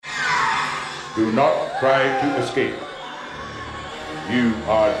Do not try to escape. You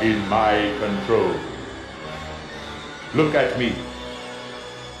are in my control. Look at me.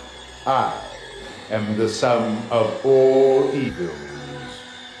 I am the sum of all evils.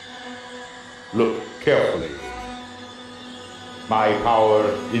 Look carefully. My power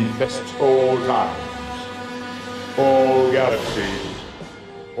infests all times, all galaxies,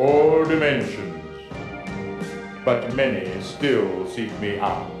 all dimensions. But many still seek me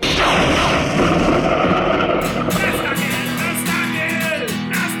out.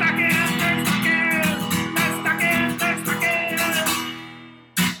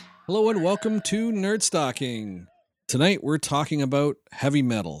 Hello and welcome to Nerd Stocking. Tonight we're talking about heavy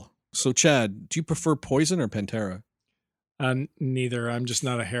metal. So Chad, do you prefer Poison or Pantera? Neither. I'm just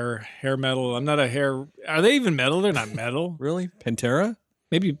not a hair metal. I'm not a hair. Are they even metal? They're not metal. Really? Pantera?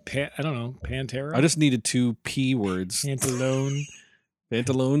 Maybe I don't know. Pantera. I just needed two P words. Pantalone.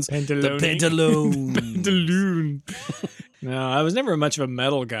 Pantaloons. Pantalone. The Pantaloon. Pantaloon. No, I was never much of a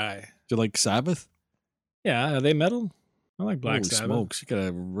metal guy. Do you like Sabbath? Yeah, are they metal? I like Black Holy Sabbath. smokes, you got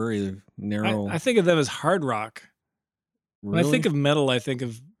a very narrow. I think of them as hard rock. Really? When I think of metal, I think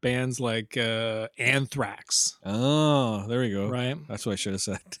of bands like Anthrax. Oh, there we go. Right. That's what I should have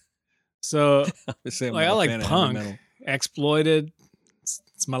said. So, I was saying, like, I'm I a like fan of heavy punk, metal. Exploited.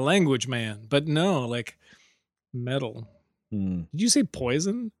 It's my language, man. But no, like metal. Hmm. Did you say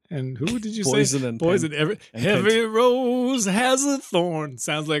Poison? And who did you say? Poison and Poison. and Heavy rose has a thorn.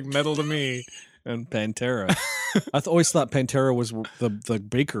 Sounds like metal to me. And Pantera. I always thought Pantera was the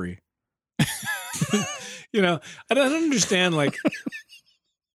bakery. You know, I don't understand. Like,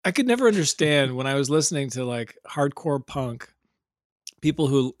 I could never understand when I was listening to like hardcore punk, people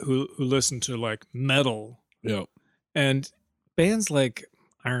who listen to like metal. Yeah. And bands like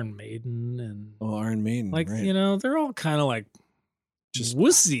Iron Maiden and Iron Maiden. like, right. you know, they're all kind of like Just-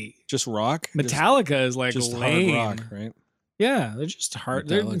 wussy. Just rock. Metallica is like just lame. hard rock, right? Yeah, they're just hard.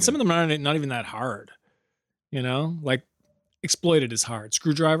 Metallica. Some of them are not even that hard. You know, like Exploited is hard.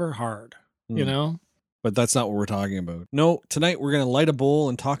 Screwdriver, hard. You Hmm. know? But that's not what we're talking about. No, tonight we're going to light a bowl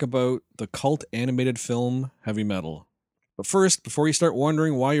and talk about the cult animated film Heavy Metal. But first, before you start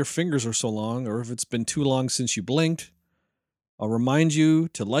wondering why your fingers are so long or if it's been too long since you blinked, I'll remind you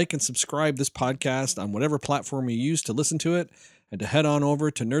to like and subscribe this podcast on whatever platform you use to listen to it, and to head on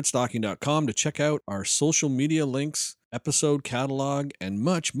over to nerdstocking.com to check out our social media links, episode catalog, and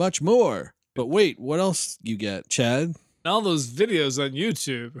much, much more. But wait, what else you get, Chad? And all those videos on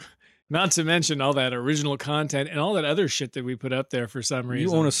YouTube, not to mention all that original content and all that other shit that we put up there for some reason.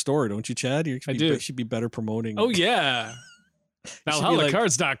 You own a store, don't you, Chad? I do. You should be better promoting. Oh, yeah.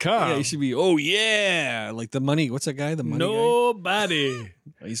 ValhallaCards.com. Yeah, you should be, oh yeah, like the money. What's that guy? The money Nobody.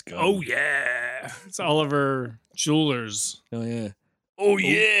 guy? He's gone. Oh, yeah. It's Oliver Jewelers. Oh yeah. Oh,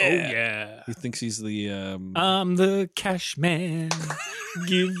 yeah. He thinks he's the I'm the cash man.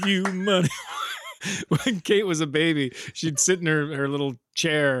 Give you money. When Kate was a baby, she'd sit in her little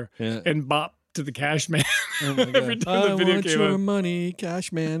chair yeah. and bop to the cash man. Oh my every God. time the video I want came your up. money,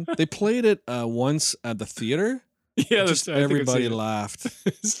 cash man. They played it once at the theater. Yeah, Just I think I've everybody seen it. laughed.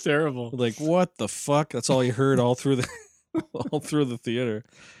 It's terrible. Like, what the fuck? That's all you heard all through the theater.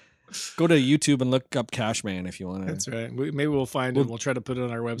 Go to YouTube and look up Cashman if you want to. That's right. Maybe we'll find it. We'll try to put it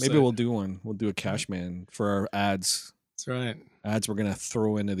on our website. Maybe we'll do one. We'll do a Cashman for our ads. That's right. Ads we're gonna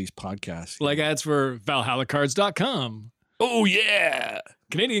throw into these podcasts. Like ads for ValhallaCards.com. Oh yeah,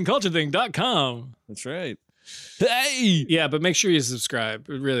 CanadianCultureThing.com. that's right. Hey, Yeah, but make sure you subscribe.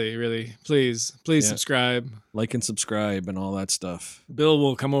 Really, really. Please Yeah. subscribe. like and subscribe and all that stuff. Bill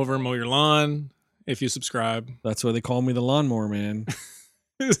will come over and mow your lawn if you subscribe. That's why they call me the lawnmower man.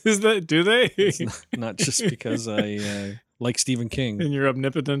 Is that, do they? It's not just because I like Stephen King. And you're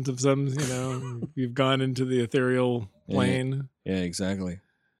omnipotent of some, you know, you've gone into the ethereal plane. Yeah, exactly.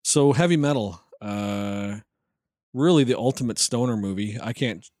 So Heavy Metal, really the ultimate stoner movie. I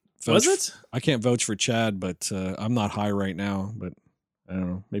can't vouch. Was it? I can't vouch for Chad, but I'm not high right now. But I don't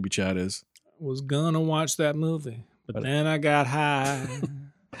know. Maybe Chad is. Was gonna watch that movie, but But- then I got high.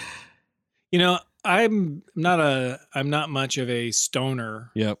 You know, I'm not much of a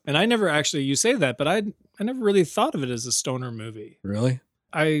stoner. Yep. And I never actually, you say that, but I never really thought of it as a stoner movie. Really?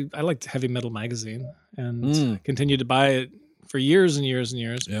 I liked Heavy Metal magazine and Mm. continued to buy it for years and years and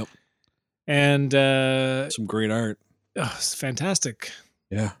years. Yep. And Some great art. it's a fantastic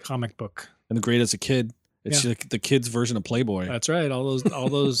Yeah. comic book. And great as a kid. It's Yeah. like the kid's version of Playboy. That's right. All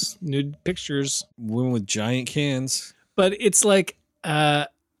those nude pictures. Women with giant cans. But it's like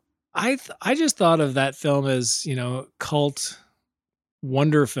I just thought of that film as, you know, cult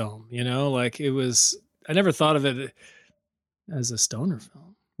wonder film, you know, like it was, I never thought of it as a stoner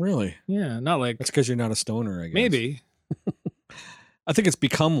film. Really? Yeah, not like That's because you're not a stoner, I guess. maybe. I think it's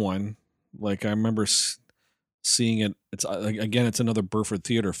become one. Like I remember seeing it. It's again, it's another Burford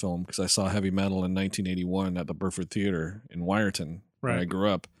Theater film because I saw Heavy Metal in 1981 at the Burford Theater in Wyerton, where I Right. grew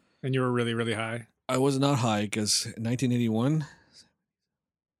up. And you were really, really high. I was not high because 1981.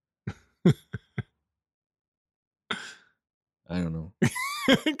 I don't know.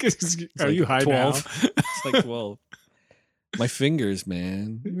 Are like you high 12. now? It's like 12. My fingers,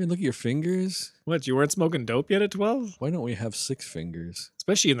 man. You ever look at your fingers? What, you weren't smoking dope yet at 12? Why don't we have 6 fingers?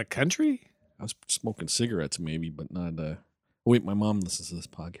 Especially in the country? I was smoking cigarettes maybe, but not. Wait, my mom listens to this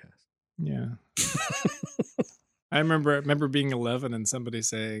podcast. Yeah. I remember being 11 and somebody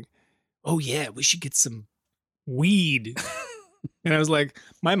saying, "Oh yeah, we should get some weed." And I was like,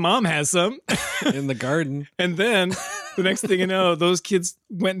 "My mom has some." In the garden. And then the next thing you know, those kids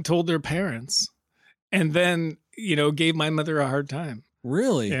went and told their parents, and then gave my mother a hard time.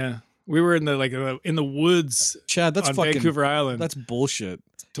 Really? Yeah, we were in the woods, Chad, that's on fucking Vancouver Island. That's bullshit.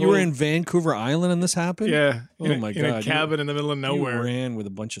 You were in Vancouver Island and this happened? Yeah. Oh in my in God, a you- cabin in the middle of You nowhere. ran with a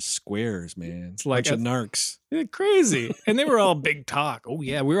bunch of squares, man. It's like bunch of narcs. Yeah, crazy. And they were all big talk. Oh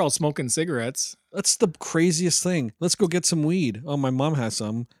yeah, we were all smoking cigarettes. That's the craziest thing. Let's go get some weed. Oh, my mom has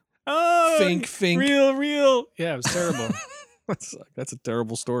some. Oh, Fink. real. Yeah, it was terrible. That's a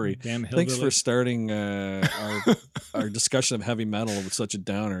terrible story. Damn Thanks for hillbilly. starting our discussion of heavy metal with such a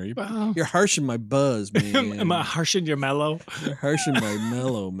downer. Wow. You're harshing my buzz, man. Am I harshing your mellow? You're harshing my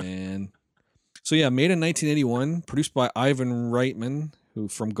mellow, man. So yeah, made in 1981, produced by Ivan Reitman, who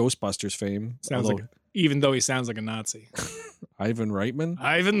from Ghostbusters fame. Sounds although- like, even though he sounds like a Nazi. Ivan Reitman.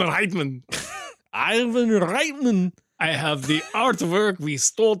 Ivan Reitman. Ivan Reitman. I have the artwork we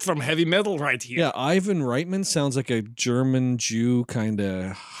stole from heavy metal right here. Yeah, Ivan Reitman sounds like a German Jew kind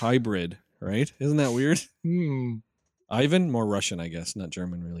of hybrid, right? Isn't that weird? Hmm. Ivan, more Russian, I guess, not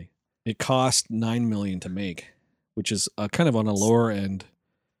German, really. It cost $9 million to make, which is kind of on a lower end.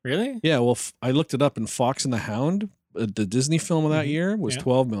 Really? Yeah, well, I looked it up, and Fox and the Hound, the Disney film of that Mhm. year, was Yeah.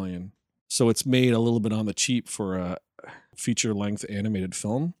 $12 million. So it's made a little bit on the cheap for a feature-length animated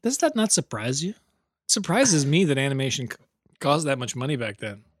film. Does that not surprise you? It surprises me that animation cost that much money back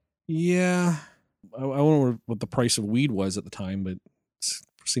then. Yeah, I don't know what the price of weed was at the time, but it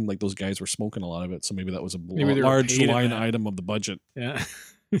seemed like those guys were smoking a lot of it. So maybe that was a Maybe they were large paid in line that. item of the budget. Yeah.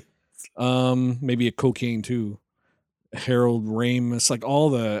 Maybe a cocaine too. Harold Ramis, like all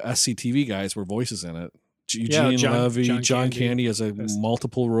the SCTV guys were voices in it. Eugene Levy, John Candy has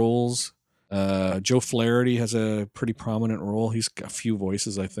multiple roles. Joe Flaherty has a pretty prominent role. He's got a few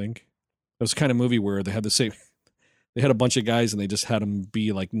voices, I think. It was the kind of movie where they had the same. They had a bunch of guys and they just had them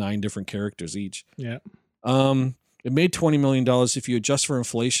be like 9 different characters each. Yeah. It made $20 million. If you adjust for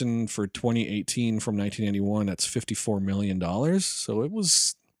inflation for 2018 from 1981, that's $54 million. So it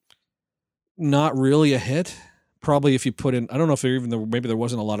was not really a hit. Probably if you put in, I don't know if maybe there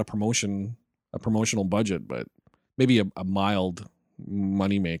wasn't a lot of promotional budget, but maybe a mild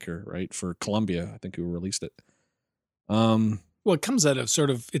moneymaker, right? For Columbia, I think who released it. Well, it comes out of sort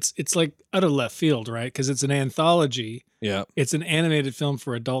of it's like out of left field, right? Because it's an anthology. Yeah. It's an animated film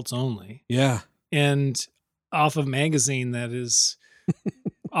for adults only, Yeah. and off of magazine that is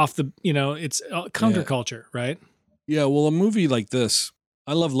off the it's counterculture, right? Yeah. Well, a movie like this,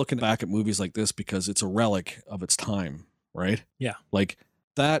 I love looking back at movies like this because it's a relic of its time, right? Yeah. Like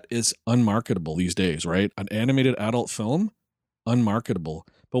that is unmarketable these days, right? An animated adult film, unmarketable.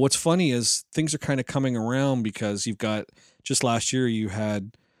 But what's funny is things are kind of coming around because you've got, just last year you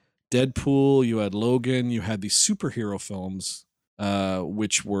had Deadpool, you had Logan, you had these superhero films,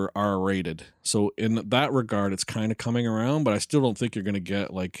 which were R-rated. So in that regard, it's kind of coming around, but I still don't think you're going to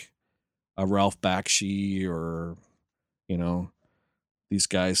get like a Ralph Bakshi or, these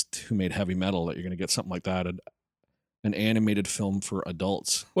guys who made heavy metal, that you're going to get something like that, an animated film for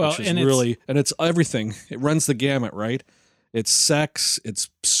adults. Well, which is and it's everything. It runs the gamut, right? It's sex. It's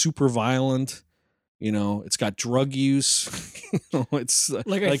super violent. It's got drug use. It's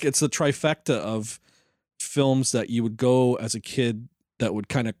like it's the trifecta of films that you would go as a kid that would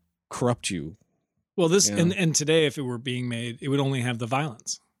kind of corrupt you. Well, this Yeah. and today, if it were being made, it would only have the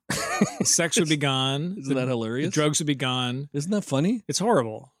violence. The sex would be gone. Isn't that The hilarious? drugs would be gone. Isn't that funny? It's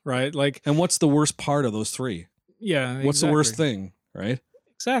horrible, right? Like, And what's the worst part of those 3? yeah. What's the worst exactly. thing, right?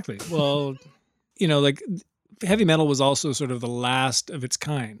 Exactly. Well, like heavy metal was also sort of the last of its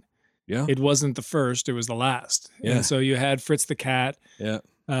kind. Yeah. It wasn't the first; it was the last. Yeah. And so you had Fritz the Cat,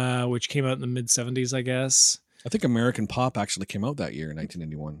 Yeah. which came out in the mid '70s, I guess. I think American Pop actually came out that year in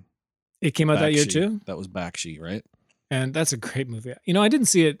 1981. It came out that year Bakshi. too, That was Bakshi, right? and that's a great movie. I didn't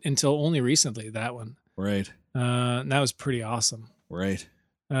see it until only recently. That one, Right. and that was pretty awesome. Right.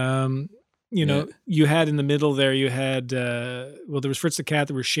 You know, you had in the middle there, you had, there was Fritz the Cat,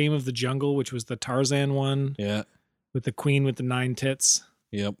 there was Shame of the Jungle, which was the Tarzan one. Yeah. With the queen with the 9 tits.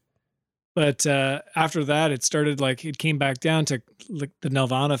 Yep. But after that, it started like, it came back down to like the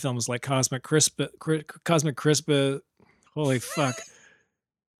Nelvana films like Cosmic Crispa. Holy fuck.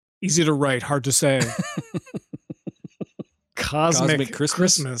 Easy to write, hard to say. Cosmic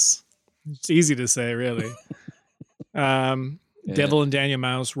Christmas. It's easy to say, really. Devil and Daniel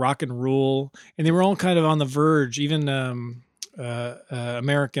Mouse, Rock and Rule, and they were all kind of on the verge. Even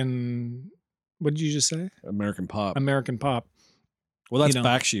American, what did you just say? American Pop. American Pop. Well, that's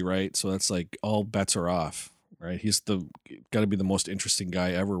Bakshi, right? So that's like all bets are off, right? He's got to be the most interesting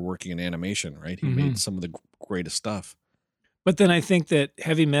guy ever working in animation, right? He made some of the greatest stuff. But then I think that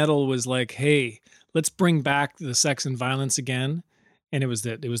heavy metal was like, hey, let's bring back the sex and violence again, and it was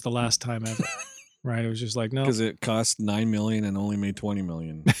the last time ever. Right, it was just like, no, because it cost $9 million and only made $20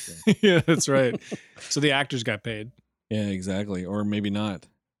 million. So. Yeah, that's right. So the actors got paid. Yeah, exactly, or maybe not.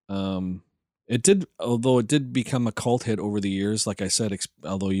 It did, although it did become a cult hit over the years. Like I said,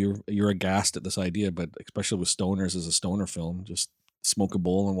 although you're aghast at this idea, but especially with stoners as a stoner film, just smoke a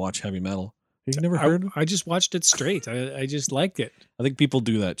bowl and watch heavy metal. Have you never heard? I just watched it straight. I just liked it. I think people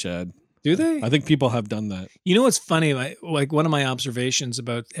do that, Chad. Do they? I think people have done that. You know what's funny? Like one of my observations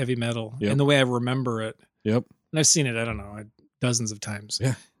about heavy metal and the way I remember it. Yep. And I've seen it, I don't know, dozens of times.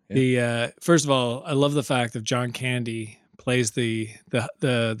 Yeah. The first of all, I love the fact that John Candy plays the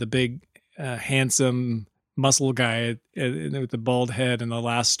big handsome muscle guy with the bald head in the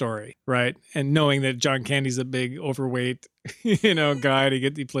last story, right? And knowing that John Candy's a big overweight, guy,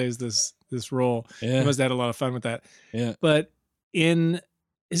 he plays this role. Yeah. He must have had a lot of fun with that. Yeah. But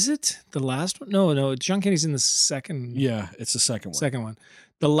is it the last one? No. John Candy's in the second. Yeah, it's the second one. Second one.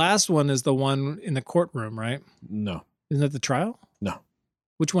 The last one is the one in the courtroom, right? No. Isn't that the trial? No.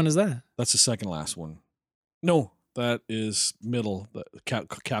 Which one is that? That's the second last one. No, that is middle.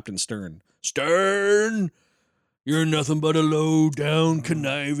 Captain Stern. Stern, you're nothing but a low-down,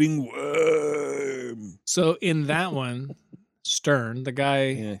 conniving worm. So in that one, Stern, the guy,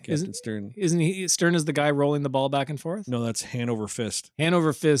 yeah, Captain Stern. Isn't he? Stern is the guy rolling the ball back and forth? No, that's Hanover Fist.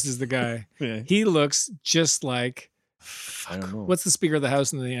 Hanover Fist is the guy. Yeah. He looks just like, I don't know. What's the Speaker of the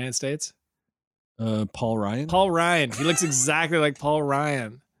House in the United States? Paul Ryan? Paul Ryan. He looks exactly like Paul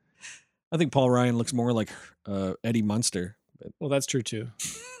Ryan. I think Paul Ryan looks more like Eddie Munster. Well, that's true too.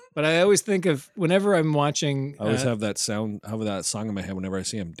 But I always think of, whenever I'm watching... I always have that song in my head whenever I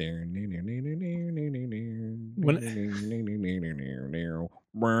see him.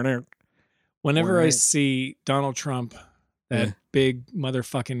 Whenever I see Donald Trump, that big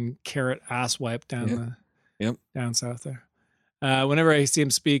motherfucking carrot ass wipe down down south there. Whenever I see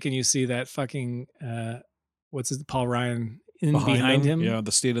him speak and you see that fucking, Paul Ryan behind him. Yeah,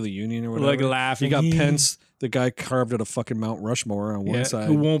 the State of the Union or whatever. Like laughing. You got Pence, the guy carved out of fucking Mount Rushmore on one side.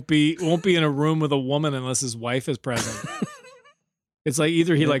 Who won't be in a room with a woman unless his wife is present. It's like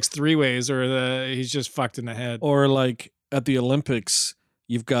either he likes three ways or he's just fucked in the head. Or like at the Olympics,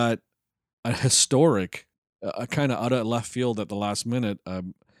 you've got a historic, kind of out of left field at the last minute,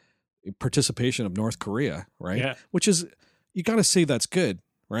 participation of North Korea, right? Yeah. Which is, you got to say that's good.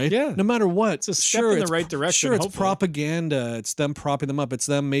 Right? Yeah. No matter what. It's a step in the right direction. Sure, it's propaganda. It's them propping them up. It's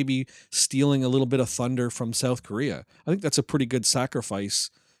them maybe stealing a little bit of thunder from South Korea. I think that's a pretty good sacrifice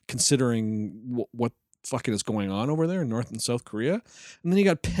considering what fucking is going on over there in North and South Korea. And then you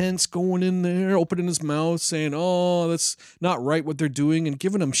got Pence going in there, opening his mouth, saying, oh, that's not right what they're doing, and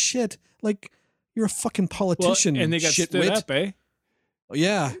giving them shit. Like, you're a fucking politician. Well, and they got stood up, eh?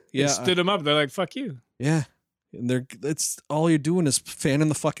 Yeah. They stood them up. They're like, fuck you. Yeah. And that's all you're doing is fanning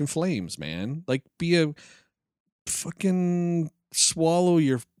the fucking flames, man. Like, be a fucking swallow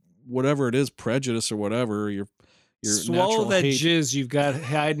your whatever it is, prejudice or whatever, your swallow that hate. Jizz you've got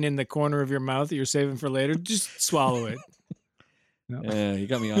hiding in the corner of your mouth that you're saving for later. Just swallow it. No. Yeah, you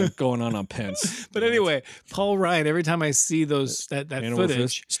got me going on Pence. But anyway, Paul Ryan. Every time I see that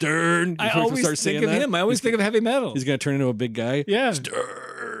footage, Stern. I always think of him. I always think of heavy metal. He's gonna turn into a big guy. Yeah,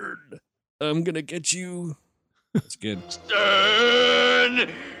 Stern. I'm gonna get you. That's good. Stern,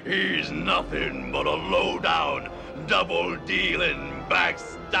 he's nothing but a low-down, double-dealing,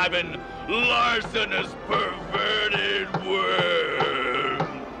 backstabbing, larcenous, perverted worm.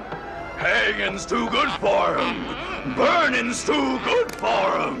 Hanging's too good for him. Burning's too good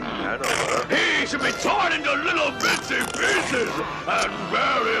for him. He should be torn into little bitsy pieces and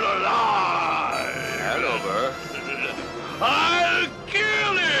buried alive. Hanover. I'll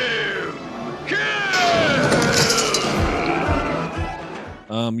kill him.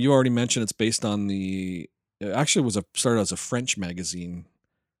 You already mentioned it's based on it actually started as a French magazine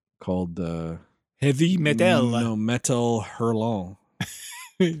called Heavy metal. No, Metal Hurlon.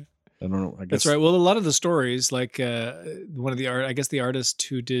 I don't know. I guess That's right. Well, a lot of the stories, like one of the the artist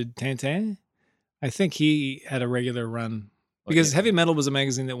who did Tintin, I think he had a regular run because Heavy Metal was a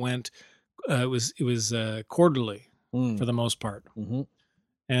magazine that went. It was quarterly for the most part,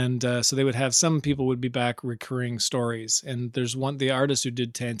 and so they would have some people would be back recurring stories. And there's the artist who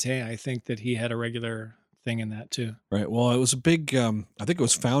did Tintin. I think that he had a regular thing in that too. Right. Well, it was a big. I think it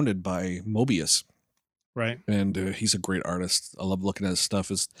was founded by Mobius. Right. And he's a great artist. I love looking at his stuff.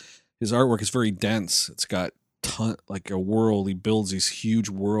 His artwork is very dense. It's got like a world. He builds these huge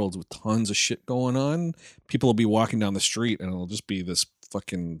worlds with tons of shit going on. People will be walking down the street and it'll just be this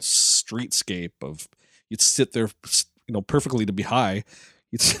fucking streetscape of, you'd sit there, perfectly to be high.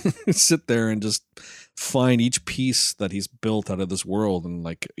 You'd sit there and just find each piece that he's built out of this world. And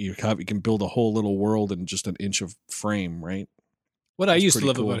like you can build a whole little world in just an inch of frame, right? What I used to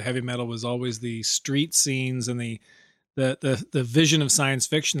love about Heavy Metal was always the street scenes and the vision of science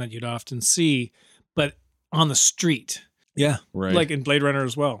fiction that you'd often see, but on the street. Yeah. Right. Like in Blade Runner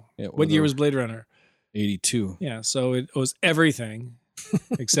as well. Yeah, what year was Blade Runner? 82. Yeah. So it was everything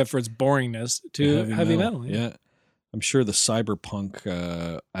except for its boringness to heavy metal. Yeah. I'm sure the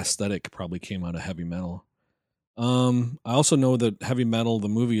cyberpunk aesthetic probably came out of Heavy Metal. I also know that Heavy Metal, the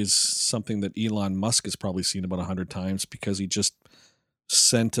movie, is something that Elon Musk has probably seen about 100 times because he just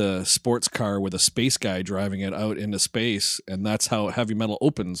sent a sports car with a space guy driving it out into space, and that's how Heavy Metal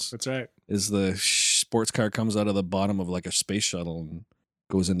opens. That's right. Is the sports car comes out of the bottom of like a space shuttle and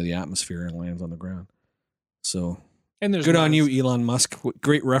goes into the atmosphere and lands on the ground. So, and there's good on you, Elon Musk.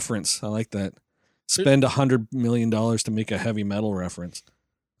 Great reference. I like that. Spend $100 million to make a Heavy Metal reference.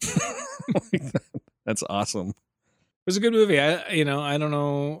 That's awesome. It was a good movie. I don't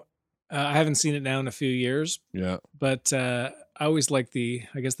know. I haven't seen it now in a few years. Yeah. But I always like the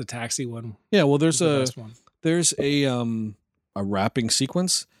taxi one. Yeah. Well, there's a wrapping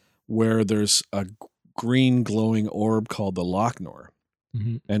sequence where there's a green glowing orb called the Loch-Nor,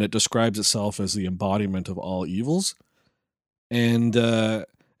 and it describes itself as the embodiment of all evils, and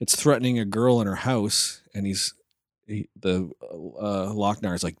it's threatening a girl in her house, and the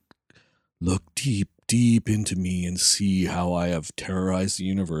Loch-Nor is like, look deep into me and see how I have terrorized the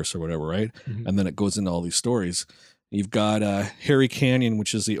universe or whatever, right? And then it goes into all these stories. You've got Harry Canyon,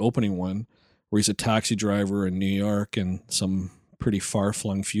 which is the opening one, where he's a taxi driver in New York in some pretty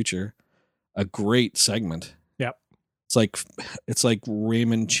far-flung future. A great segment. Yep. It's like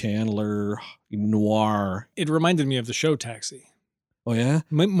Raymond Chandler noir. It reminded me of the show Taxi. Oh, yeah?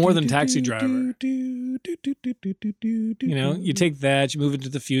 More than Taxi Driver. You take that, you move into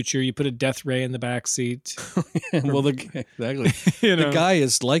the future, you put a death ray in the back seat. Well, exactly. The guy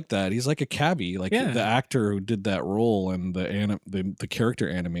is like that. He's like a cabbie. Like the actor who did that role and the character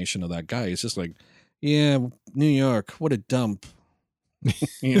animation of that guy. He's just like, yeah, New York, what a dump.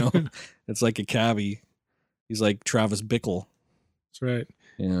 It's like a cabbie. He's like Travis Bickle. That's right.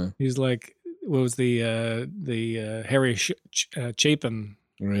 Yeah. He's like, what was the Harry Chapin,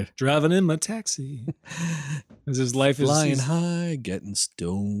 right? Driving in my taxi. As his life is flying high, getting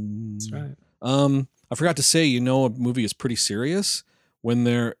stoned. That's right. I forgot to say, a movie is pretty serious when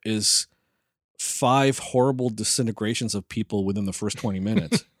there is 5 horrible disintegrations of people within the first 20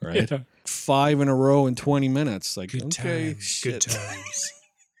 minutes, right? Yeah. 5 in a row in 20 minutes. Like, good okay, times, shit. Good times.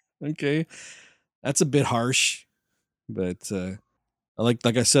 Okay. That's a bit harsh, but I like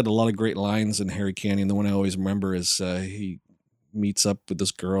I said, a lot of great lines in Harry Canyon. The one I always remember is he meets up with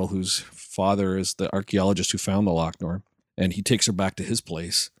this girl whose father is the archaeologist who found the Loch-Nor, and he takes her back to his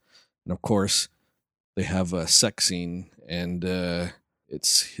place. And of course, they have a sex scene, and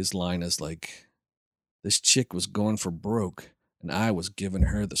his line is like, this chick was going for broke, and I was giving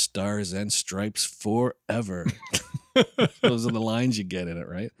her the stars and stripes forever. Those are the lines you get in it,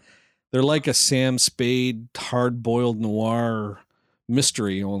 right? They're like a Sam Spade hard-boiled noir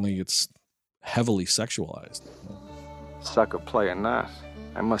mystery, only it's heavily sexualized. Sucker play or not,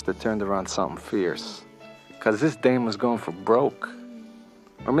 I must have turned around something fierce. Because this dame was going for broke.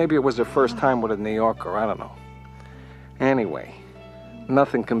 Or maybe it was her first time with a New Yorker, I don't know. Anyway,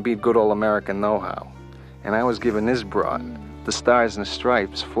 nothing can beat good old American know-how. And I was giving this broad the stars and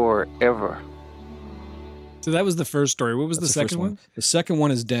stripes forever. So that was the first story. What was the second one? The second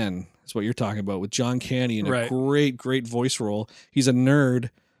one is Den. That's what you're talking about, with John Candy in a great voice role. He's a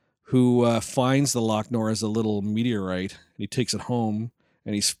nerd who finds the Loch-Nor as a little meteorite, and he takes it home,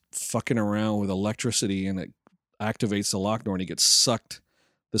 and he's fucking around with electricity, and it activates the Loch-Nor, and he gets sucked.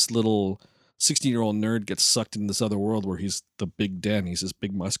 This little 16-year-old nerd gets sucked in this other world where he's the big Den. He's this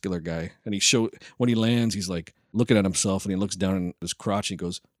big muscular guy, and when he lands, he's like looking at himself, and he looks down in his crotch, and he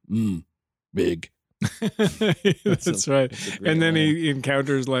goes, Big. That's right. that's a great And then line. he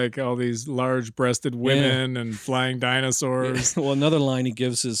encounters like all these large-breasted women and flying dinosaurs. Well, another line he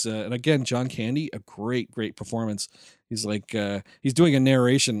gives is, and again, John Candy, a great performance. He's like, he's doing a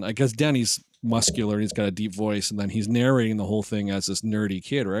narration. I guess Danny's muscular and he's got a deep voice, and then he's narrating the whole thing as this nerdy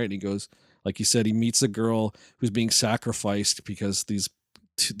kid, right? And he goes, like he said, he meets a girl who's being sacrificed because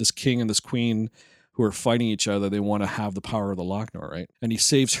this king and this queen who are fighting each other, they want to have the power of the Loch-Nor, right? And he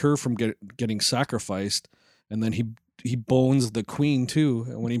saves her from getting sacrificed, and then he bones the queen too.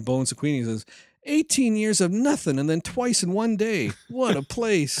 And when he bones the queen, he says, 18 years of nothing, and then twice in one day. What a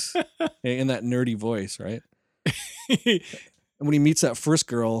place. In that nerdy voice, right? And when he meets that first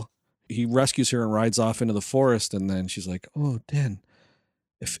girl, he rescues her and rides off into the forest, and then she's like, oh, Dan,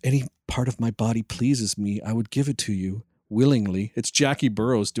 if any part of my body pleases me, I would give it to you. Willingly. It's Jackie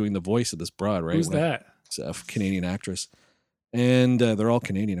Burroughs doing the voice of this broad, right? Who's that? It's a Canadian actress. And they're all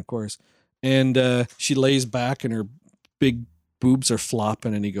Canadian, of course. And she lays back and her big boobs are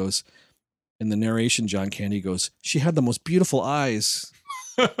flopping. And he goes, in the narration, John Candy goes, she had the most beautiful eyes.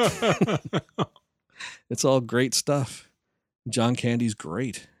 It's all great stuff. John Candy's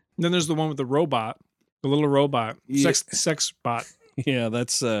great. And then there's the one with the robot, the little robot, Yeah. sex bot. Yeah,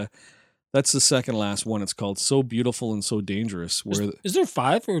 that's the second last one. It's called So Beautiful and So Dangerous, where Is there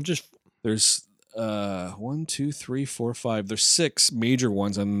 5 or just there's 1, 2, 3, 4, 5. There's 6 major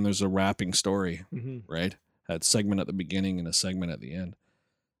ones, and then there's a wrapping story, right? That segment at the beginning and a segment at the end.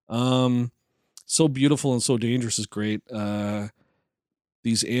 So Beautiful and So Dangerous is great.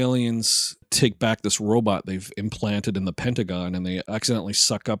 These aliens take back this robot they've implanted in the Pentagon, and they accidentally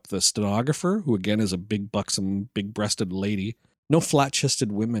suck up the stenographer, who again is a big, buxom, big-breasted lady. No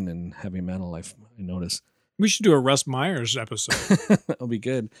flat-chested women in heavy metal, I notice. We should do a Russ Myers episode. That'll be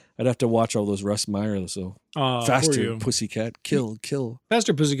good. I'd have to watch all those Russ Meyer, so Poor Faster, you. Pussycat, Kill.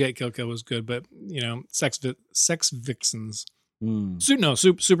 Faster Pussycat Kill was good, but sex vixens. Mm.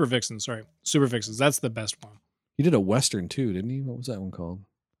 Super vixens. Sorry, super vixens. That's the best one. He did a Western too, didn't he? What was that one called?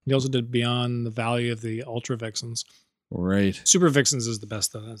 He also did Beyond the Valley of the Ultra Vixens. Right. Super Vixens is the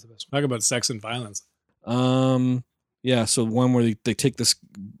best, though. That's the best one. Talk about sex and violence. Yeah, so one where they take this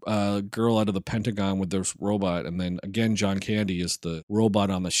girl out of the Pentagon with this robot, and then again John Candy is the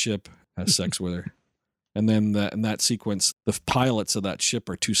robot on the ship, has sex with her. And then in that sequence, the pilots of that ship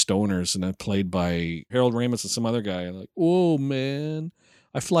are 2 stoners, and they're played by Harold Ramis and some other guy. And like, oh man,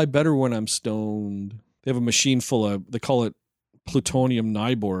 I fly better when I'm stoned. They have a machine full of, they call it plutonium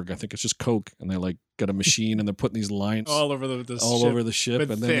Nyborg. I think it's just Coke, and they like got a machine, and they're putting these lines All over the ship, over the ship,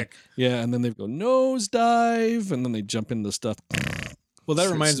 but and then thick. and then they go nosedive, and then they jump into the stuff. Well, that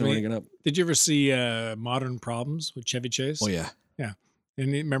Start reminds me. snorting it up. Did you ever see Modern Problems with Chevy Chase? Oh yeah, And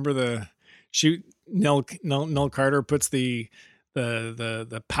you remember Nell Carter puts the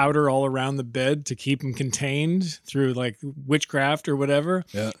powder all around the bed to keep him contained through like witchcraft or whatever.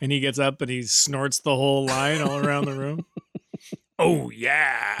 Yeah. And he gets up and he snorts the whole line all around the room. Oh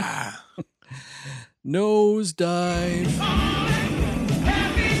yeah. nosedive.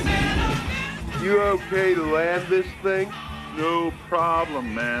 You okay to land this thing? No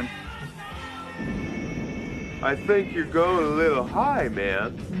problem, man. I think you're going a little high,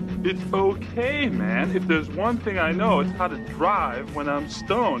 man. It's okay, man. If there's one thing I know, it's how to drive when I'm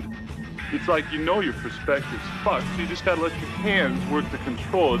stoned. It's like you know your perspective's fucked, so you just gotta let your hands work the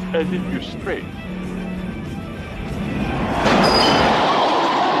controls as if you're straight.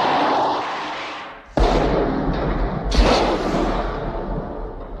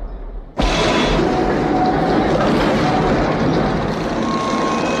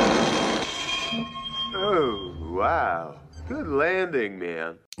 Oh, wow. Good landing,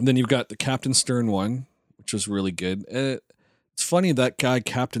 man. And then you've got the Captain Stern one, which was really good. It's funny that guy,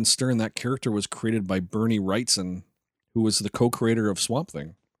 Captain Stern, that character was created by Bernie Wrightson, who was the co-creator of Swamp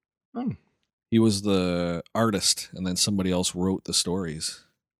Thing. Oh. He was the artist, and then somebody else wrote the stories.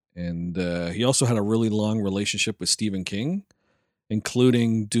 And he also had a really long relationship with Stephen King,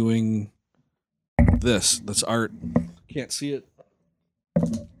 including doing this. That's art. Can't see it.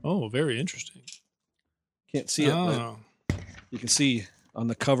 Oh, very interesting. Can't see it. But Oh. you can see on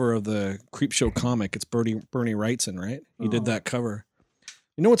the cover of the Creepshow comic, it's Bernie Wrightson, right? He did that cover.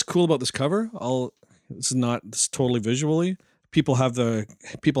 You know what's cool about this cover? This is totally visually. People have the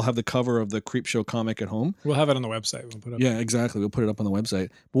cover of the Creepshow comic at home. We'll have it on the website. We'll put it up. Yeah, exactly. We'll put it up on the website.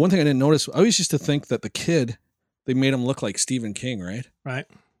 But one thing I didn't notice, I always used to think that the kid, they made him look like Stephen King, right? Right.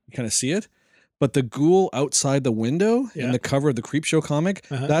 You kind of see it. But the ghoul outside the window in Yeah. the cover of the Creepshow comic,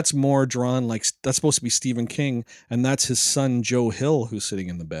 that's more drawn like, that's supposed to be Stephen King, and that's his son Joe Hill who's sitting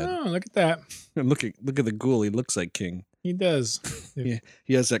in the bed. Oh, look at that. And look at the ghoul. He looks like King. He does. Yeah,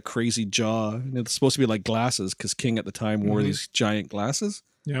 he has that crazy jaw, and it's supposed to be like glasses because King at the time wore these giant glasses.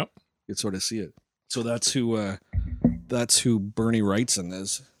 Yep. You could sort of see it. So that's who Bernie Wrightson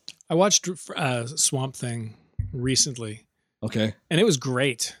is. I watched Swamp Thing recently, Okay. and it was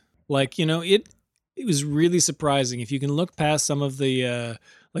great. Like, it was really surprising. If you can look past some of the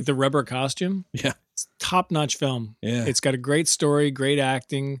like the rubber costume, Yeah. it's top-notch film. Yeah. It's got a great story, great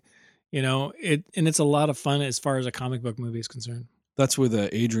acting. And it's a lot of fun as far as a comic book movie is concerned. That's with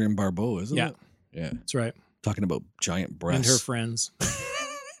Adrienne Barbeau, isn't Yeah. it? Yeah. That's right. Talking about giant breasts. And her friends.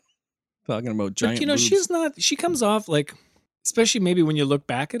 Talking about giant But boobs. she comes off like, especially maybe when you look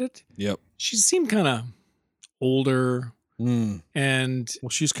back at it, Yep. she seemed kind of older and Well,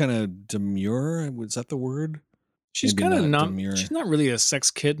 she's kind of demure. Was that the word? she's Maybe kind of not not, demure. she's not really a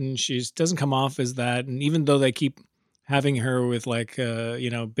sex kitten. She doesn't come off as that. And even though they keep having her with like,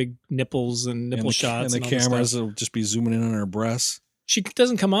 big nipples and nipple shots and the all this cameras stuff, will just be zooming in on her breasts. she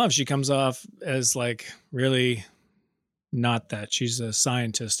doesn't come off. She comes off as like really not that. She's a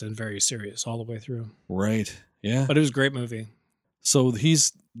scientist and very serious all the way through. Right. Yeah. But it was a great movie. So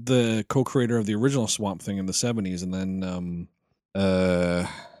he's the co-creator of the original Swamp Thing in the 70s, and then I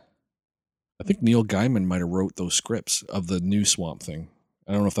think Neil Gaiman might have wrote those scripts of the new Swamp Thing.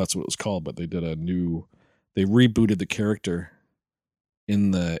 I don't know if that's what it was called, but they rebooted the character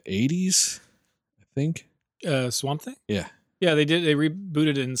in the 80s, I think. Swamp Thing? Yeah. Yeah, they did. They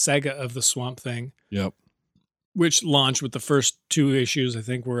rebooted in Saga of the Swamp Thing, Yep. which launched with the first 2 issues, I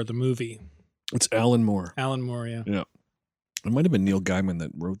think, were the movie. It's Alan Moore. Alan Moore, yeah. Yeah. It might have been Neil Gaiman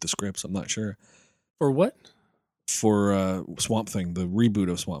that wrote the scripts. I'm not sure. For what? For Swamp Thing, the reboot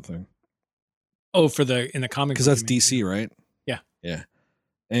of Swamp Thing. Oh, in the comic. Because that's DC, right? Yeah. Yeah.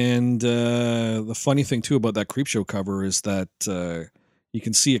 And the funny thing, too, about that Creepshow cover is that you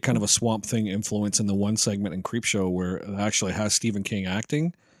can see a kind of a Swamp Thing influence in the one segment in Creepshow where it actually has Stephen King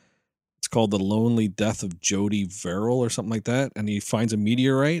acting. It's called The Lonely Death of Jody Verrill or something like that. And he finds a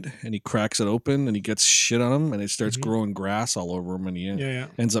meteorite and he cracks it open and he gets shit on him and it starts growing grass all over him and he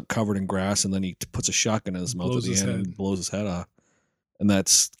ends up covered in grass and then he puts a shotgun in his mouth at the end and blows his head off. And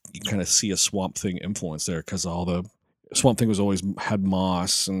that's, you kind of see a Swamp Thing influence there because all the Swamp Thing was always had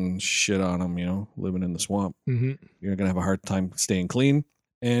moss and shit on him, living in the swamp. Mm-hmm. You're going to have a hard time staying clean.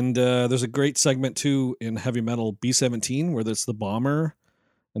 And there's a great segment too in Heavy Metal B-17 where there's the bomber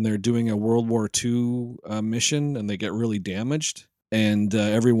and they're doing a World War II mission and they get really damaged. And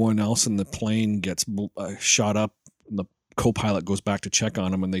everyone else in the plane gets shot up. And the co-pilot goes back to check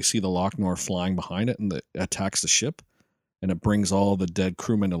on them and they see the Loch-Nor flying behind it and it attacks the ship. And it brings all the dead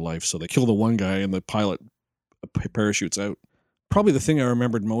crewmen to life. So they kill the one guy and the pilot parachutes out. Probably the thing I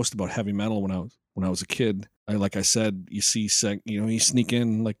remembered most about Heavy Metal when I was a kid. Like I said, you see, you sneak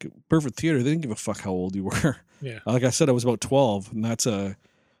in like Perfect Theater. They didn't give a fuck how old you were. Yeah. Like I said, I was about 12, and that's a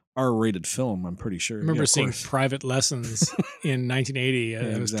R-rated film. I'm pretty sure. I remember seeing course. Private Lessons in 1980.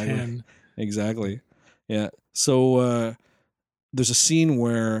 I was 10. Exactly. Yeah. So there's a scene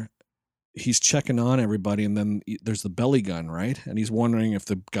where he's checking on everybody, and then there's the belly gun, right? And he's wondering if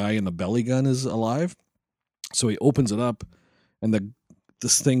the guy in the belly gun is alive. So he opens it up, and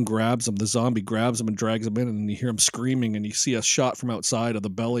this thing grabs him. The zombie grabs him and drags him in, and you hear him screaming, and you see a shot from outside of the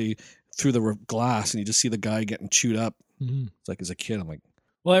belly through the glass, and you just see the guy getting chewed up. Mm-hmm. It's like, as a kid, I'm like,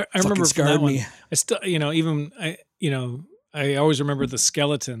 well, I remember from that one. Me. I still, I always remember the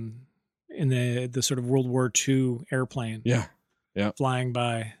skeleton in the sort of World War II airplane. Yeah. Flying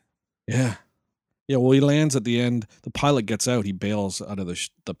by. Yeah. Yeah, well, he lands at the end. The pilot gets out. He bails out of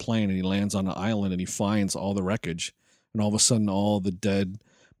the plane, and he lands on an island, and he finds all the wreckage. And all of a sudden, all the dead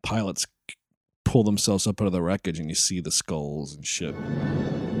pilots pull themselves up out of the wreckage, and you see the skulls and shit.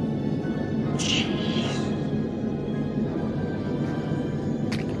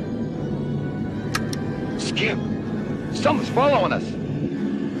 Skip, something's following us.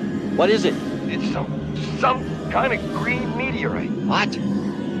 What is it? It's some kind of green meteorite. What?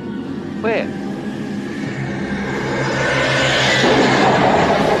 Where?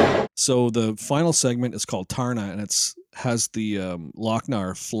 So the final segment is called Tarna, and has the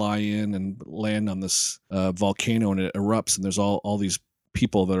Loch-Nor fly in and land on this volcano, and it erupts, and there's all these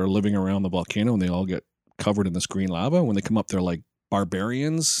people that are living around the volcano, and they all get covered in this green lava. When they come up, they're like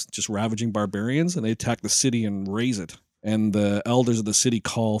barbarians, just ravaging barbarians, and they attack the city and raze it. And the elders of the city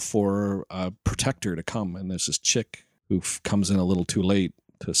call for a protector to come, and there's this chick who comes in a little too late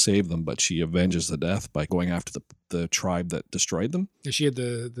to save them, but she avenges the death by going after the tribe that destroyed them. She had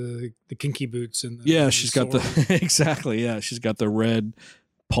the kinky boots and she's got the exactly. Yeah, she's got the red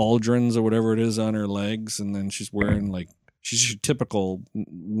pauldrons or whatever it is on her legs, and then she's wearing she's your typical.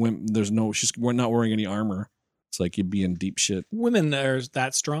 She's not wearing any armor. It's like you'd be in deep shit. Women are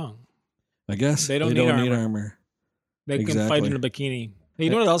that strong. I guess They don't need armor. They can fight in a bikini. Hey, you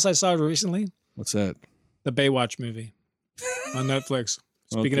know what else I saw recently? What's that? The Baywatch movie on Netflix.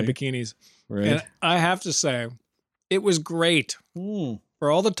 Speaking of bikinis. Right. And I have to say, it was great.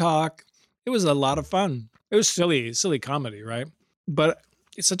 For all the talk, it was a lot of fun. It was silly comedy, right? But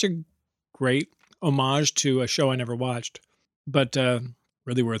it's such a great homage to a show I never watched. But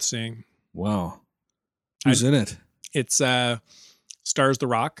really worth seeing. Wow. Who's in it? It's stars The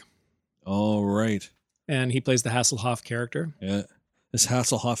Rock. Oh, right. And he plays the Hasselhoff character. Yeah. Is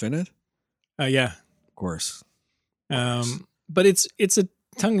Hasselhoff in it? Yeah. Of course. But it's a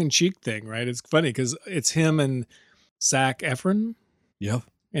tongue-in-cheek thing, right? It's funny because it's him and Zac Efron. Yep.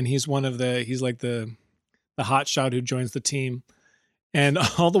 And he's he's like the hotshot who joins the team. And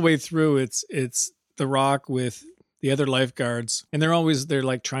all the way through, it's The Rock with the other lifeguards. And they're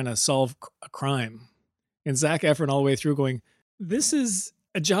like trying to solve a crime. And Zac Efron all the way through going, this is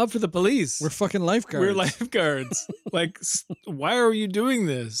a job for the police. We're fucking lifeguards. We're lifeguards. Like, why are you doing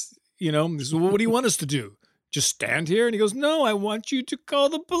this? You know, this is, what do you want us to do? Just stand here? And he goes, no, I want you to call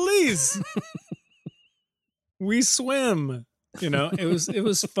the police. We swim. You know, it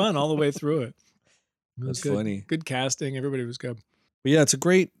was fun all the way through it. It was That's funny. Good casting. Everybody was good. But yeah, it's a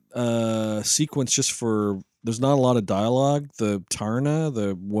great sequence just for, there's not a lot of dialogue. The Tarna,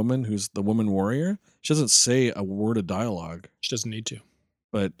 the woman who's the woman warrior, she doesn't say a word of dialogue. She doesn't need to.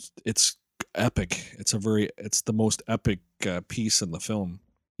 But it's epic. It's the most epic piece in the film,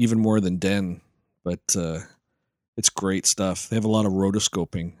 even more than Den. But it's great stuff. They have a lot of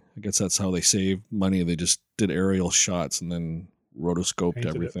rotoscoping. I guess that's how they save money. They just did aerial shots and then rotoscoped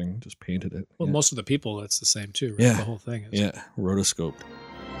Painted everything. Just painted it. Well, Yeah. most of the people, it's the same too, right? Yeah. The whole thing is. Yeah, rotoscoped.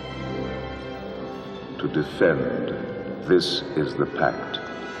 To defend, this is the pact.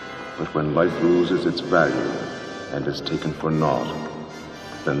 But when life loses its value and is taken for naught,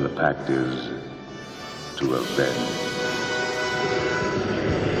 then the pact is to avenge.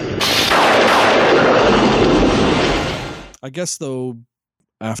 I guess though,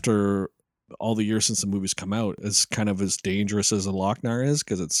 after all the years since the movie's come out, it's kind of as dangerous as a Lochnar is,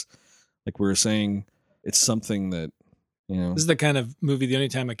 because it's like we were saying, it's something that, you know. This is the kind of movie the only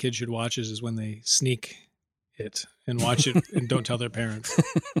time a kid should watch is when they sneak it and watch it and don't tell their parents.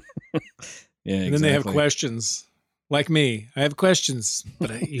 Yeah, and then they have questions. Like me. I have questions,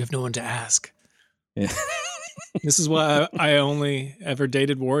 but you have no one to ask. Yeah. This is why I only ever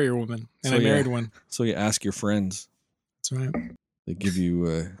dated warrior women, and I married one. So you ask your friends. That's right. They give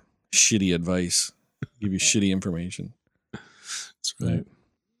you shitty advice, give you shitty information. That's right.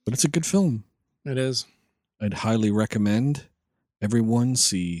 But it's a good film. It is. I'd highly recommend everyone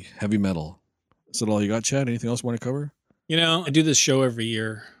see Heavy Metal. Is that all you got, Chad? Anything else you want to cover? You know, I do this show every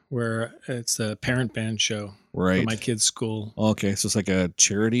year where it's a parent band show Right. for my kids' school. Okay, so it's like a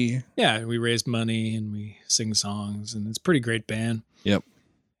charity. Yeah, we raise money and we sing songs, and it's a pretty great band. Yep.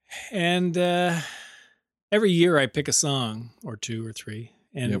 And every year I pick a song or two or three,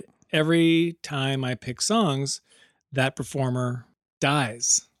 and Yep. every time I pick songs, that performer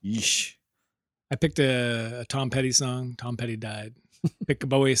dies. Yeesh. I picked a Tom Petty song. Tom Petty died. Pick a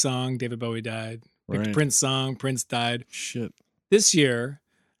Bowie song. David Bowie died. Picked a Right. Prince song. Prince died. Shit. This year,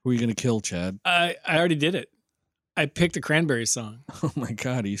 Who are you going to kill, Chad? I already did it. I picked a Cranberries song. Oh my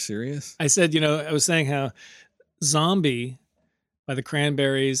God, are you serious? I said, I was saying how Zombie by the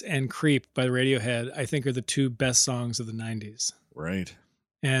Cranberries and Creep by the Radiohead, I think are the two best songs of the 90s. Right.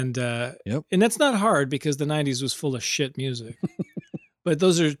 And Yep. and that's not hard because the 90s was full of shit music. But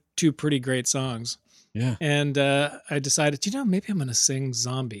those are two pretty great songs. Yeah. And I decided, maybe I'm going to sing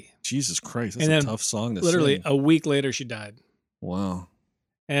Zombie. Jesus Christ, that's And a then tough song to Literally sing. a week later, she died. Wow.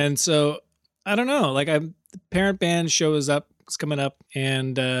 And so I don't know, like the parent band show is coming up,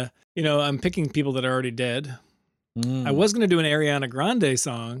 and I'm picking people that are already dead. Mm. I was going to do an Ariana Grande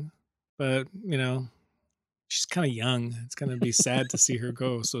song, but she's kind of young. It's going to be sad to see her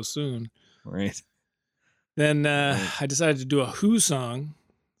go so soon. Right. Then I decided to do a Who song,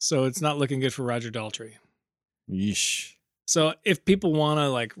 so it's not looking good for Roger Daltrey. Yeesh. So if people want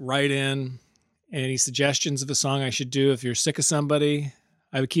to write in any suggestions of a song I should do, if you're sick of somebody,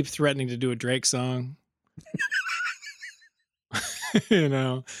 I would keep threatening to do a Drake song. And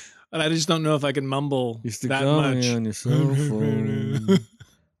I just don't know if I can mumble Used to that call much. me on your cell phone.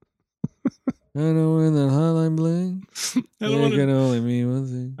 I know when that hotline bling. I don't It wanna- can only mean one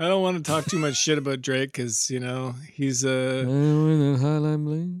thing. I don't want to talk too much shit about Drake because he's I know when that hotline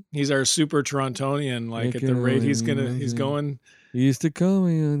bling. he's our super Torontonian. Like It at the can rate only he's mean one he's thing. going. You used to call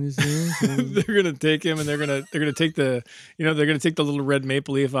me on your cell phone. They're gonna take him and they're gonna take the they're gonna take the little red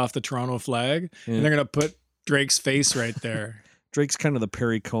maple leaf off the Toronto flag Yeah. and they're gonna put Drake's face right there. Drake's kind of the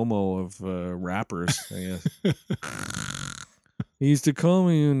Perry Como of rappers, I guess. He used to call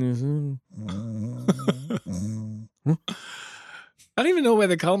me in his... I don't even know why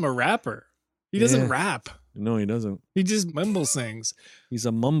they call him a rapper. He doesn't rap. No, he doesn't. He just mumble sings. He's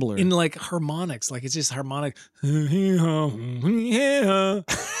a mumbler. In like harmonics. Like it's just harmonic. It's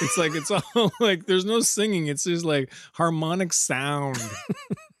like, it's all like, there's no singing. It's just like harmonic sound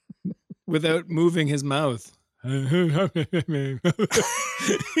without moving his mouth. he's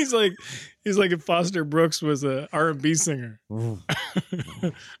like if Foster Brooks was a R&B singer.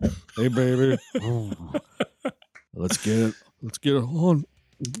 Hey baby. Let's get it on.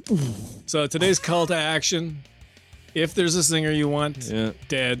 So today's call to action. If there's a singer you want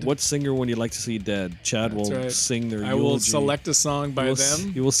dead. What singer would you like to see dead? Chad will sing their eulogy. I will select a song by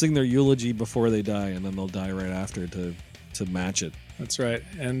them. You will sing their eulogy before they die, and then they'll die right after to match it. That's right.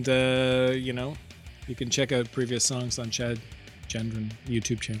 And you can check out previous songs on Chad Gendron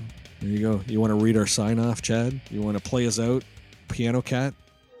YouTube channel. There you go. You want to read our sign off, Chad? You want to play us out? Piano Cat?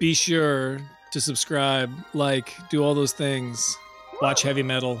 Be sure to subscribe, like, do all those things. Watch heavy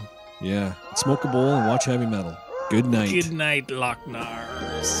metal. Yeah. Smoke a bowl and watch heavy metal. Good night. Good night,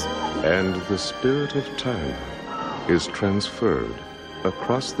 Loch-Nars. And the spirit of time is transferred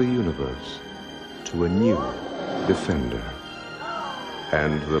across the universe to a new defender.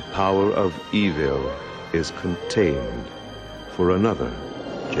 And the power of evil is contained for another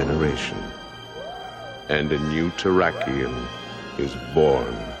generation. And a new Terrakian is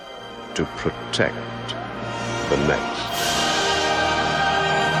born to protect the next.